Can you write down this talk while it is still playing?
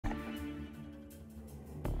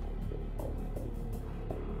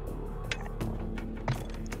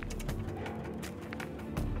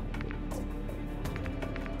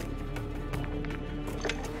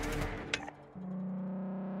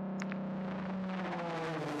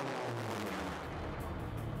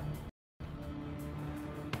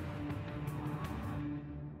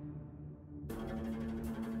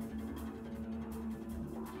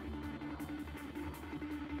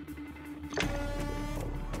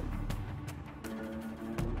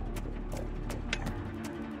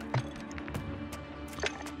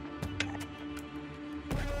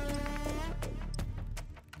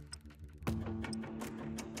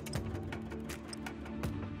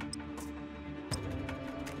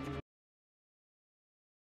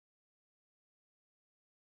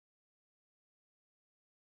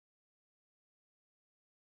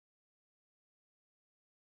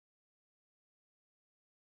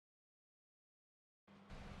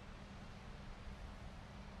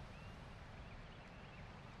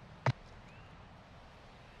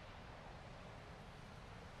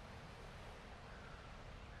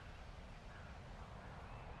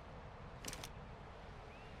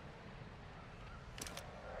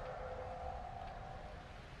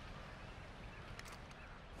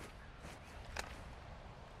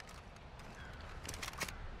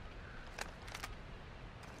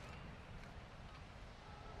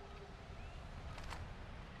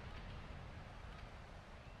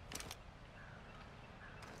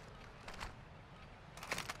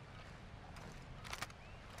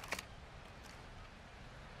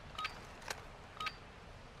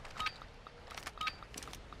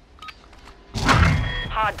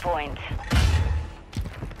hard point.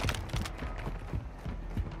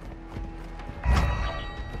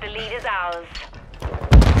 The lead is ours.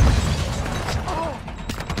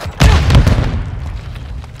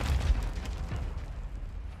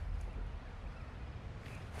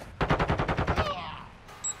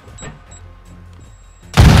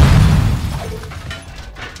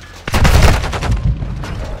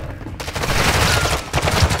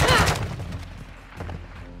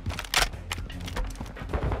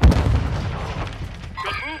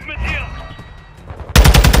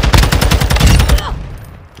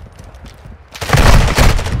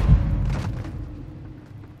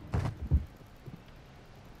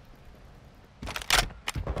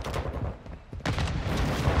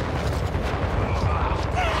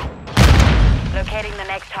 Locating the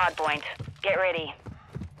next hard point. Get ready.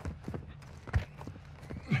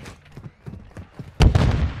 Move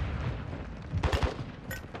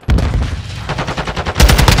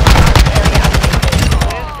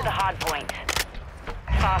to the hard point.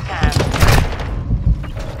 Fast hands.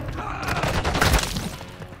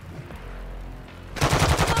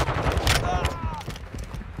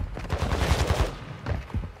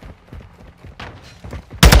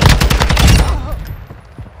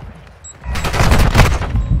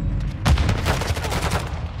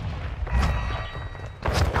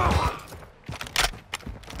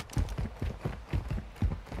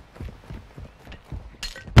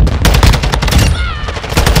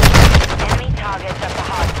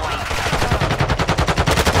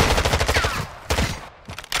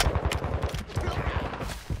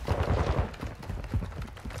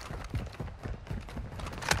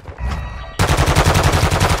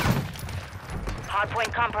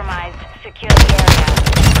 Hardpoint compromised. Secure the area.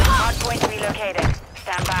 Hardpoint relocating.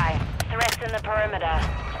 Stand by. Threats in the perimeter.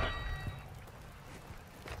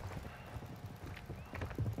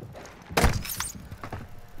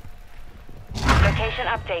 Location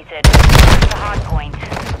updated. The hardpoint.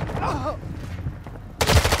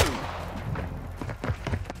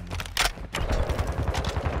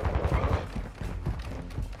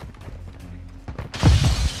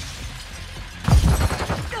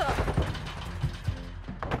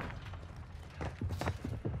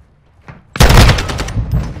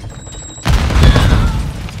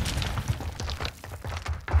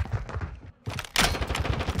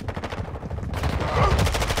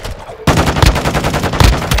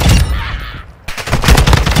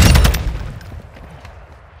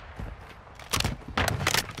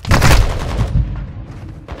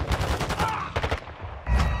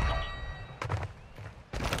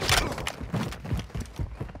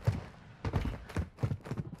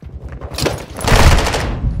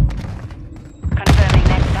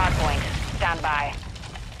 Stand by.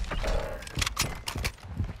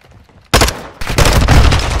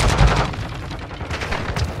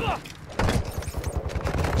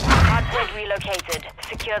 Hardpoint relocated.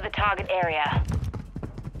 Secure the target area.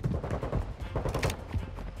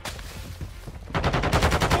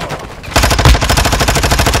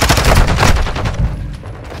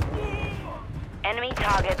 Enemy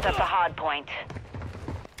targets at the hardpoint.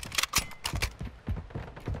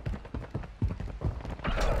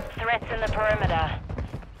 Threats in the perimeter.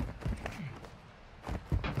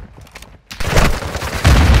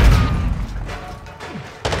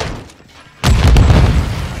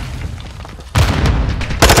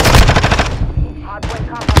 Hardpoint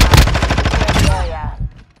compromised. Secure the area.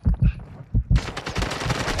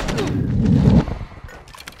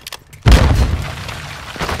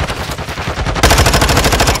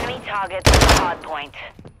 Enemy targets at the hardpoint.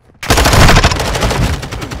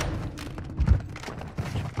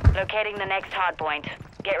 Locating the next hardpoint.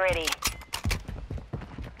 Get ready.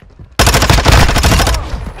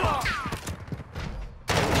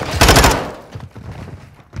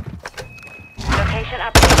 Location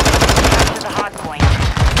updated. Capture the hardpoint.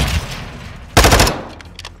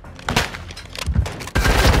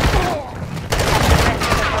 Threats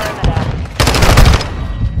in the perimeter.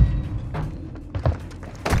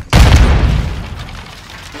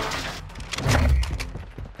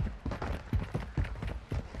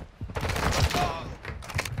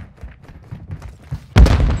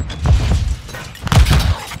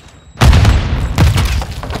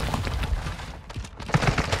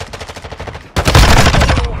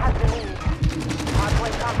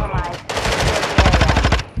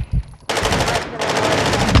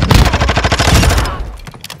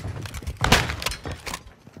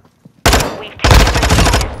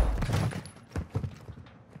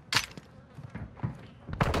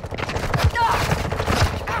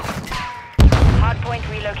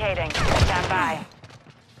 Relocating. Stand by.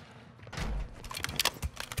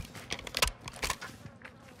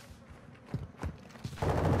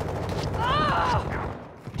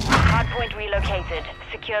 relocated.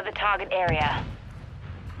 Secure the target area.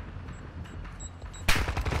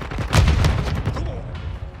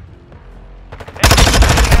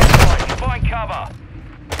 Find cover.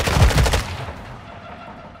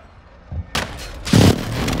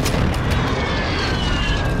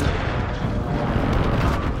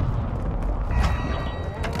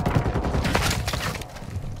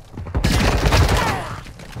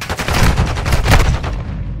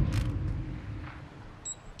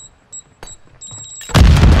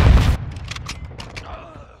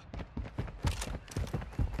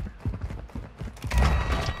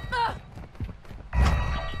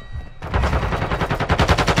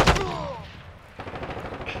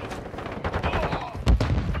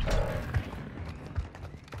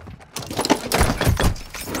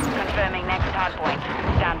 Confirming next hard point.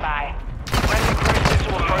 Stand by. Friendly cruise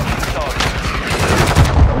missile approaching the target.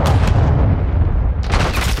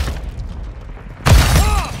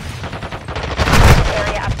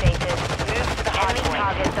 Area updated. Move to the hard point.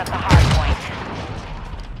 Targets at the hard point.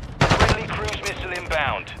 Friendly cruise missile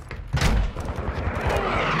inbound.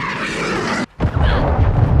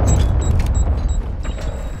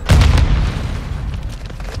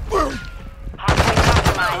 Hardpoint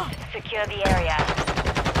compromised. Secure the area.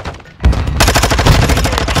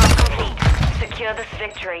 Mission is half complete. Secure this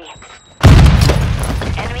victory.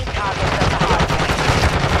 Enemy targets at the hard point.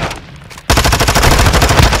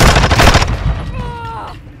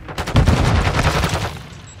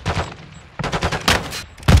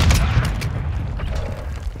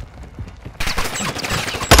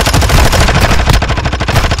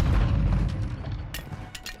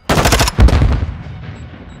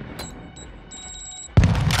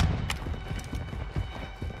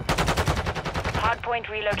 Hardpoint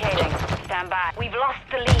relocating. Stand by. We've lost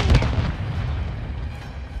the lead.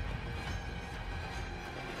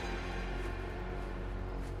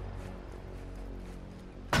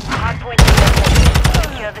 Hardpoint relocating.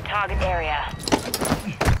 Secure the target area.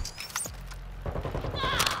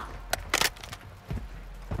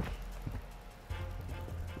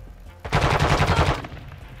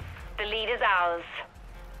 The lead is ours.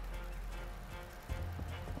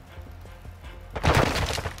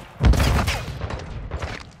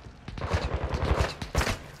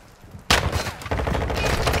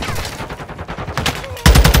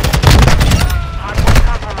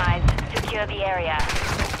 Secure the area.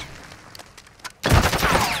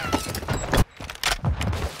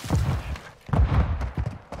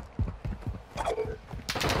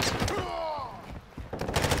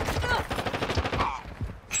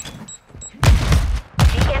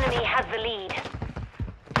 The enemy has the lead.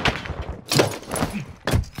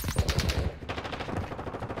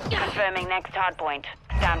 Confirming next hard point.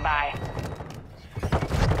 Stand by.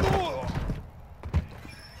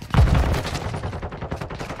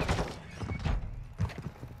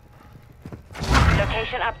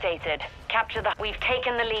 Location updated. Capture the... We've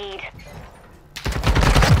taken the lead.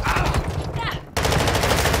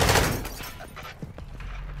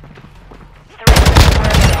 Threat in the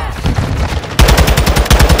perimeter.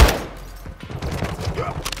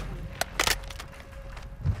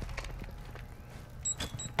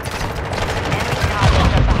 Enemy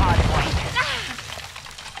targets at the hard point.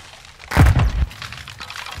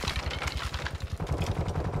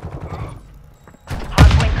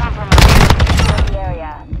 Hardpoint compromised. Secure the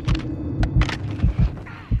area.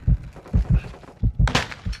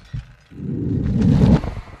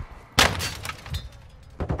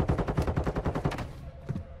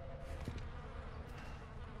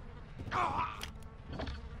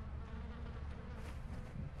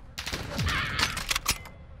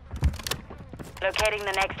 Locating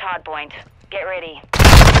the next hardpoint. Get ready.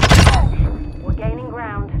 We're gaining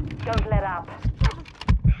ground. Don't let up. West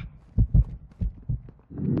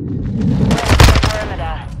of the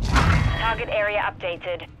perimeter. Target area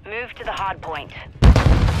updated. Move to the hardpoint.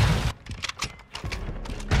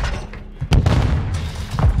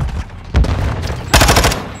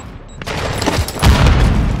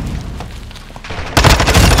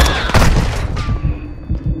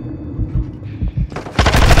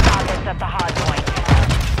 Targets at the hardpoint.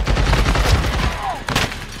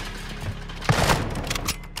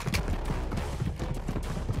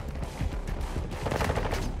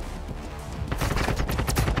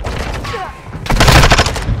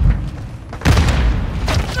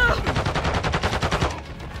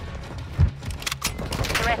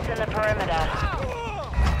 Threats in the perimeter.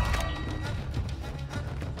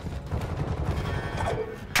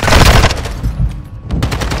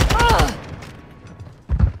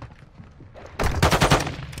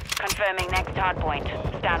 Confirming next hardpoint.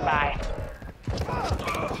 Stand by.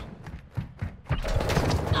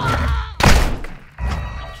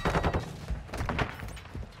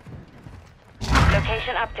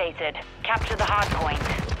 Location updated. Capture the hard point.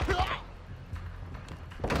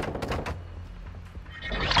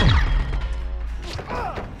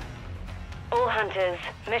 All hunters,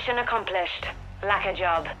 mission accomplished. Lack a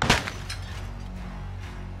job.